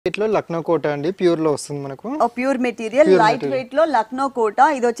ఇట్లా లక్నో కోట అండి ప్యూర్ లో వస్తుంది మనకు ప్యూర్ మెటీరియల్ లైట్ వెయిట్ లో లక్నో కోట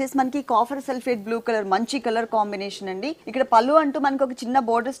ఇది వచ్చేసి మనకి కాఫర్ సల్ఫేట్ బ్లూ కలర్ మంచి కలర్ కాంబినేషన్ అండి ఇక్కడ పళ్ళు అంటూ మనకి ఒక చిన్న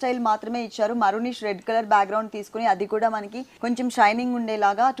బోర్డర్ స్టైల్ మాత్రమే ఇచ్చారు మరూనిష్ రెడ్ కలర్ బ్యాక్గ్రౌండ్ తీసుకుని అది కూడా మనకి కొంచెం షైనింగ్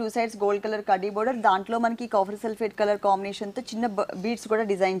ఉండేలాగా టూ సైడ్స్ గోల్డ్ కలర్ కడ్డీ బోర్డర్ దాంట్లో మనకి కాఫర్ సల్ఫేట్ కలర్ కాంబినేషన్ తో చిన్న బీడ్స్ కూడా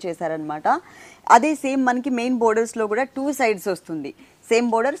డిజైన్ చేశారనమాట అదే సేమ్ మనకి మెయిన్ బోర్డర్స్ లో కూడా టూ సైడ్స్ వస్తుంది same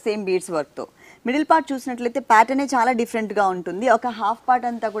border same beads work తో మిడిల్ పార్ట్ చూసినట్లయితే ప్యాటర్న్ చాలా డిఫరెంట్ గా ఉంటుంది ఒక హాఫ్ పార్ట్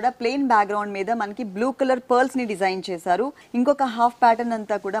అంతా కూడా ప్లెయిన్ బ్యాక్గ్రౌండ్ మీద మనకి బ్లూ కలర్ పర్ల్స్ ని డిజైన్ చేశారు ఇంకొక హాఫ్ ప్యాటర్న్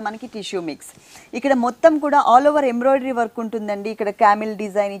అంతా కూడా మనకి టిష్యూ మిక్స్ ఇక్కడ మొత్తం కూడా ఆల్ ఓవర్ ఎంబ్రాయిడరీ వర్క్ ఉంటుందండి ఇక్కడ క్యామిల్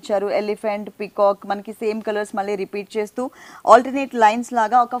డిజైన్ ఇచ్చారు ఎలిఫెంట్ పికాక్ మనకి సేమ్ కలర్స్ మళ్ళీ రిపీట్ చేస్తూ ఆల్టర్నేట్ లైన్స్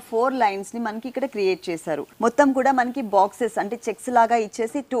లాగా ఒక 4 లైన్స్ ని మనకి ఇక్కడ క్రియేట్ చేశారు మొత్తం కూడా మనకి బాక్సెస్ అంటే చెక్స్ లాగా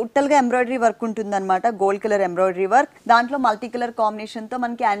ఇచ్చేసి టోటల్ గా ఎంబ్రాయిడరీ వర్క్ ఉంటుందన్నమాట గోల్డ్ కలర్ ఎంబ్రాయిడరీ వర్క్ దాంట్లో మల్టీ కలర్ కాంబినేషన్ తో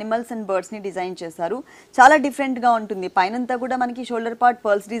మనకి యానిమల్స్ అండ్ బర్డ్స్ ని డిజైన్ చేశారు చాలా డిఫరెంట్ గా ఉంటుంది పైనంతా కూడా మనకి షోల్డర్ పార్ట్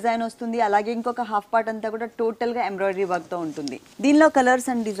పర్ల్స్ డిజైన్ వస్తుంది అలాగే ఇంకొక హాఫ్ పార్ట్ అంతా కూడా టోటల్ గా ఎంబ్రాయిడరీ వర్క్ తో ఉంటుంది దీనిలో కలర్స్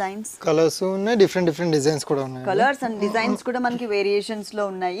అండ్ డిజైన్స్ ఉన్నాయి డిఫరెంట్ డిజైన్స్ కూడా ఉన్నాయి కలర్స్ అండ్ డిజైన్స్ కూడా మనకి వేరియేషన్స్ లో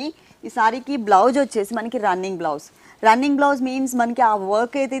ఉన్నాయి ఈ సారీకి బ్లౌజ్ వచ్చేసి మనకి రన్నింగ్ బ్లౌజ్ మీన్స్ మనకి ఆ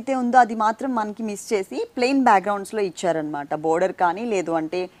వర్క్ ఏదైతే ఉందో అది మాత్రం మనకి మిస్ చేసి ప్లెయిన్ బ్యాక్గ్రౌండ్స్ లో ఇచ్చారనమాట బోర్డర్ కానీ లేదు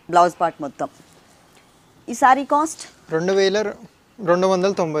అంటే బ్లౌజ్ పార్ట్ మొత్తం ఈ సారీ కాస్ట్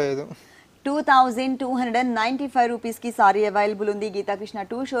 2295 2295 రూపీస్ కి సారీ అవైలబుల్ ఉంది గీతాకృష్ణ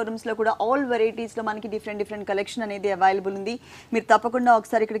 2 షోరూమ్స్ లో కూడా ఆల్ వెరైటీస్ లో మనకి డిఫరెంట్ కలెక్షన్ అనేది అవైలబుల్ ఉంది మీరు తప్పకుండా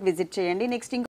ఒకసారి ఇక్కడికి విజిట్ చేయండి నెక్స్ట్